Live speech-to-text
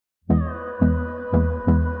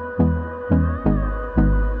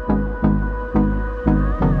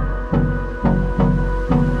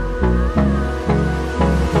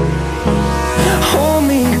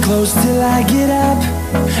close till I get up.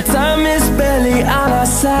 Time is barely on our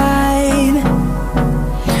side.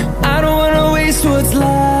 I don't wanna waste what's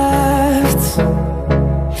left.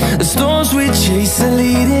 The storms we chase are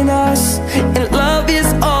leading us, and love is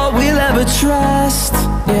all we'll ever trust.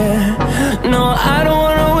 Yeah, no, I don't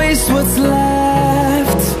wanna waste what's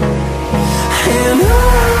left. And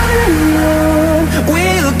on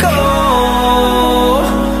we'll go,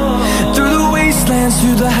 through the wastelands,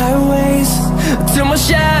 through the highways, till my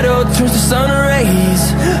shadow turns to sun rays.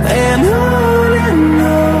 And on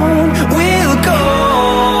we'll go,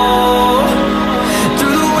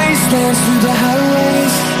 through the wastelands, through the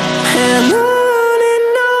highways, and on we'll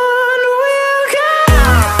go.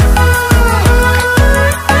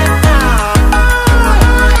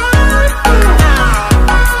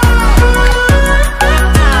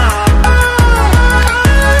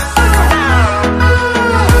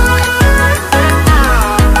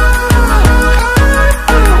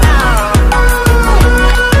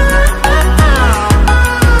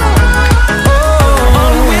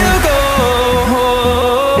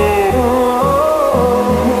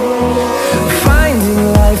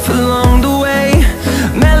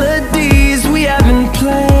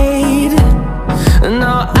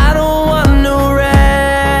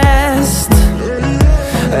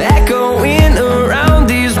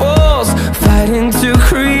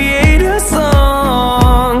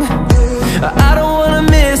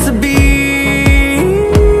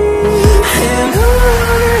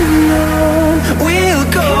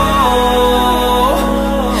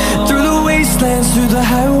 Through the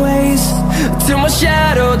highways, till my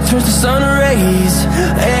shadow turns to sun rays.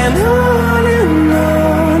 And on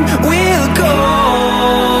we'll go,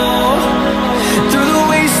 through the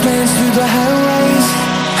wastelands, through the highways,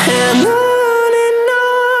 and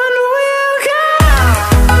on we'll go.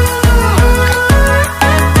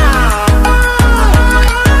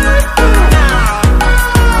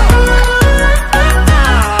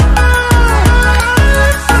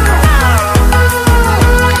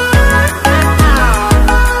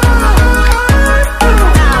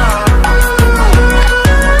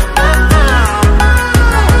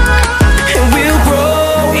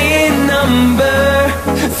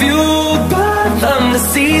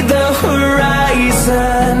 See the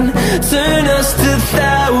horizon, turn us to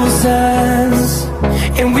thousands,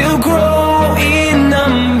 and we'll grow in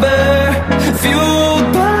number, fueled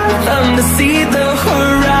by them to see the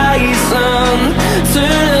horizon,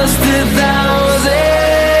 turn us to thousands.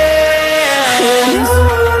 And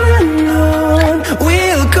on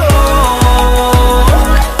we'll go,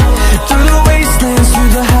 through the wastelands,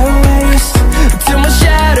 through the highways, till my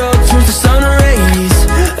shadow turns to sun rays.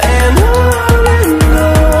 And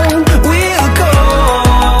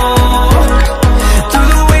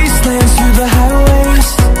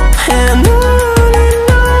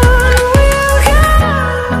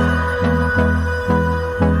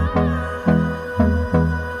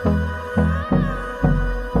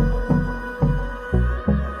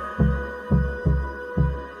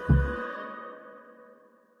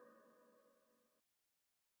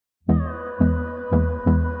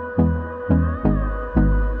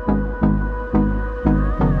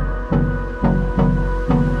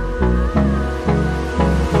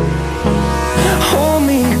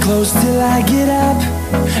close till I get up.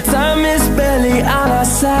 Time is barely on our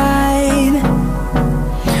side.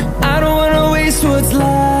 I don't wanna waste what's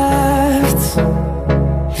left.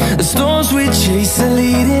 The storms we chase are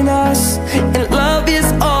leading us, and love is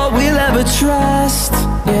all we'll ever trust.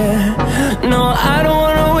 Yeah, no, I don't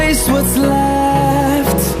wanna waste what's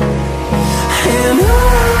left. And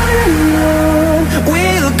on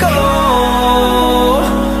we'll go,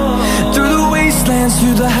 through the wastelands,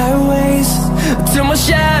 through the highways, till my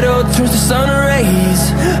shadow turns to sun rays.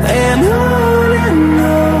 And on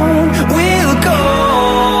we'll go,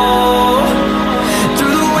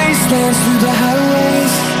 through the wastelands, through the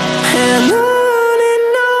highways, and on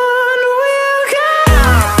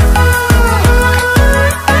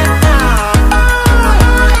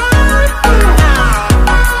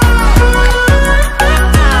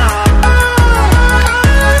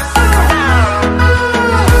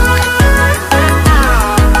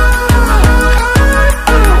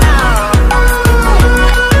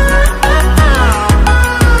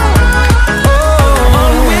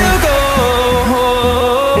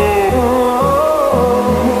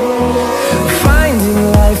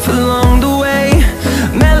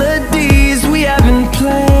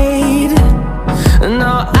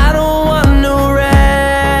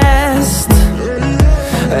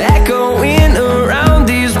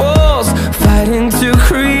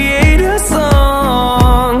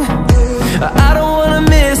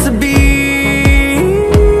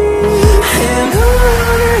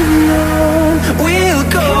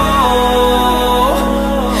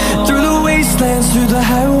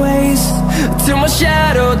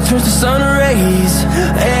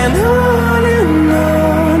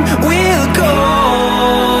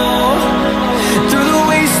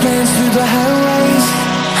through the highways,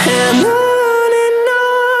 and on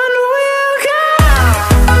we'll go.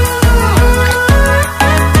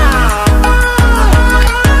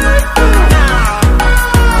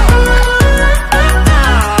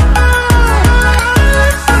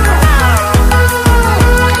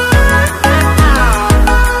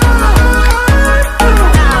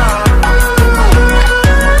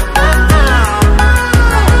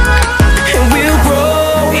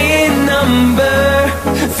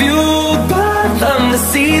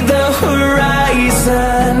 See the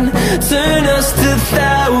horizon, turn us to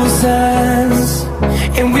thousands,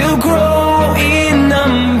 and we'll grow in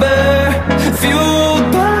number,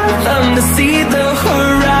 fueled by them. To see the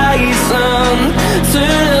horizon,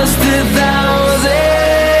 turn us to thousands,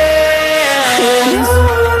 and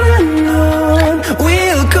on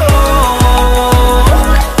we'll go,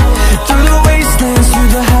 through the wastelands, through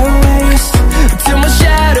the highways, till my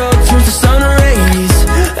shadow turns to sun rays,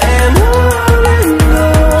 and on.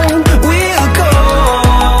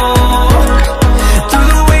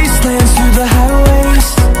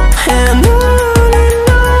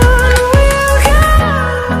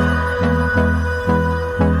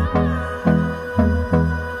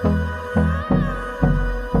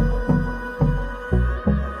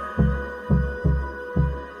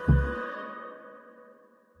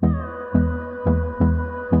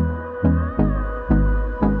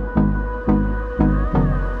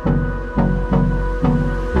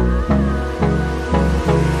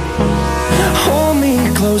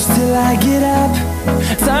 Close till I get up,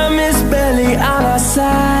 time is barely on our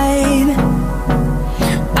side.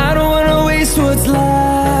 I don't wanna waste what's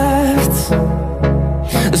left.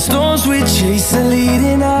 The storms we chase are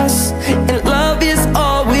leading us, and love is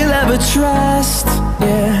all we'll ever trust.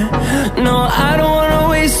 Yeah, no, I don't wanna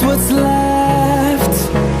waste what's left.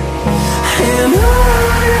 And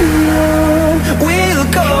on we'll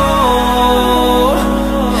go,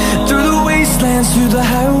 through the wastelands, through the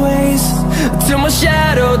highways, till my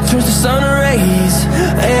shadow turns to sun rays,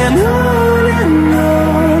 and on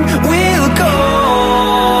we'll go,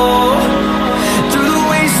 through the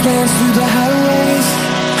wastelands, through the highways,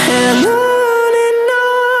 and on we'll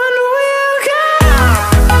go.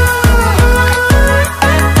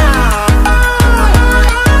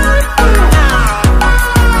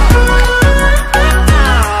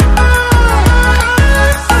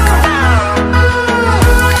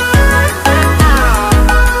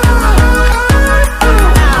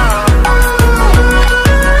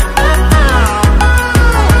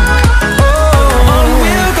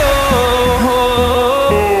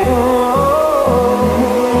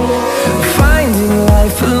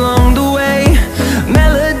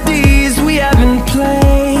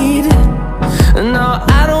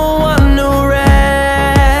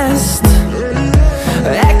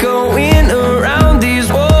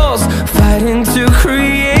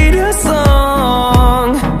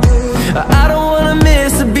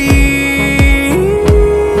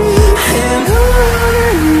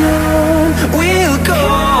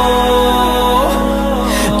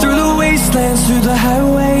 Through the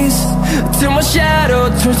highways, till my shadow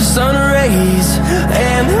turns to sun rays,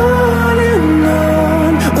 and on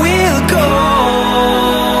we'll go,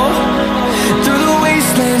 through the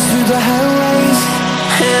wastelands, through the highways,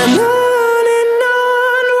 and on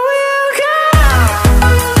we'll go.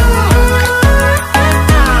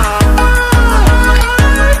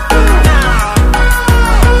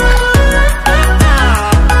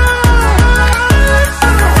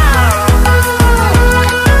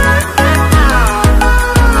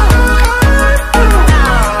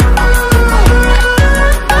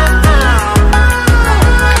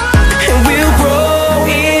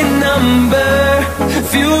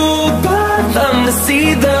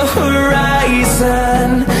 See the horizon,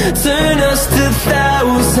 turn us to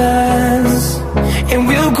thousands, and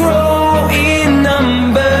we'll grow in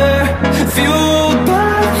number, fueled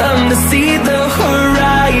by them. To see the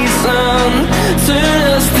horizon, turn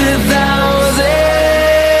us to thousands,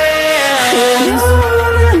 and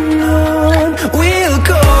on we'll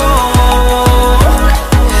go,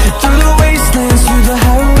 through the wastelands, through the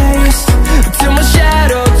highways, till my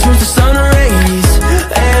shadow turns to sun rays,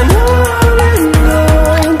 and on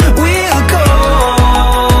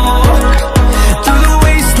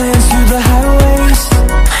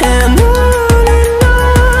and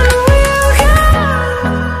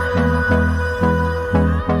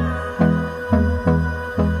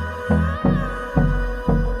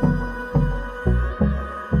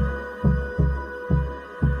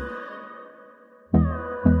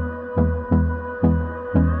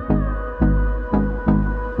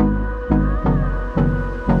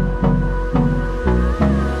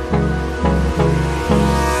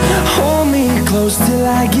close till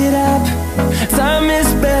I get up. Time is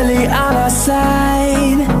barely on our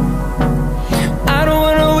side. I don't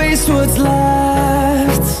wanna waste what's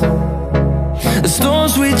left. The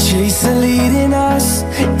storms we chase are leading us,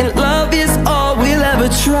 and love is all we'll ever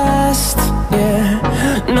trust. Yeah,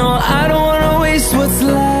 no, I don't wanna waste what's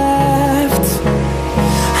left.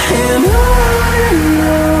 And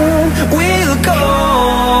on we'll go,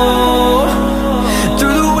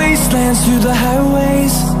 through the wastelands, through the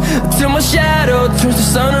highways, till my shadow turns to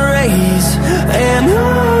sun rays. And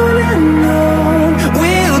on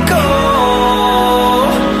we'll go,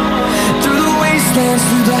 through the wastelands,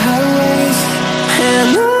 through the highways, and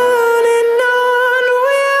on we'll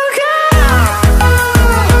go.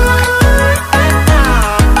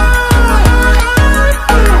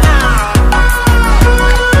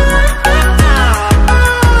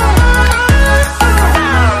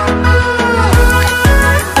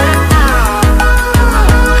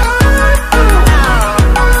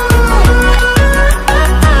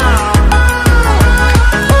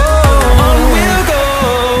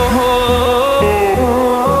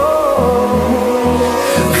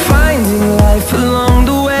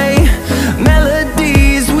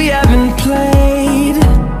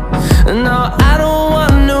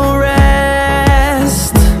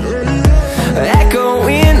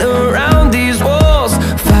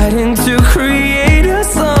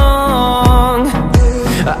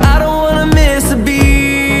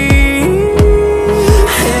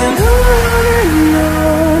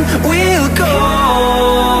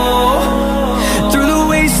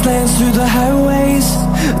 Through the highways,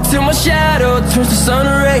 till my shadow turns to sun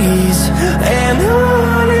rays. And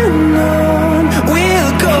on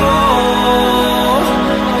we'll go,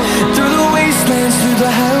 through the wastelands, through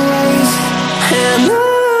the highways, and on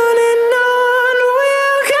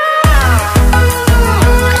we'll go.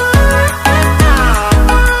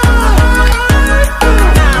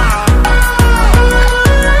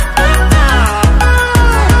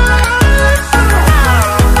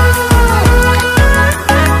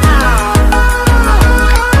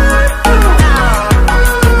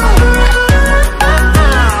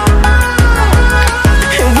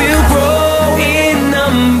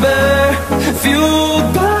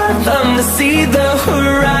 See the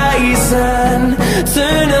horizon,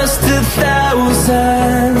 turn us to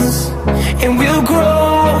thousands, and we'll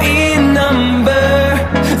grow in number,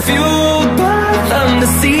 fueled by them to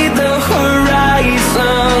see the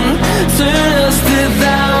horizon, turn us to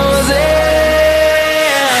thousands.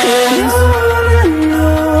 And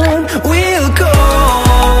on we'll go,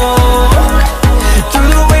 through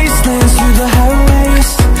the wastelands, through the highways,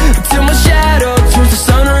 till my shadow turns to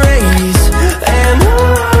sun rays. And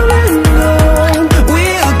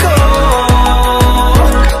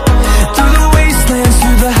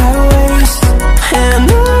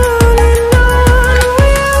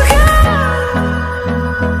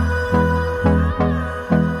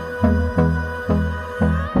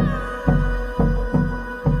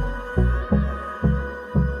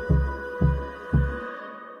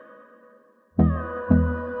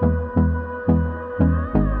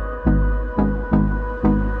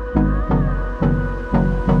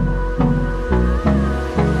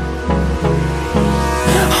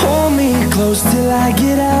close till I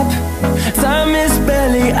get up. Time is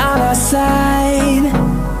barely on our side.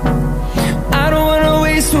 I don't wanna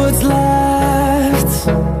waste what's left.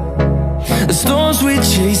 The storms we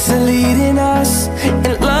chase are leading us,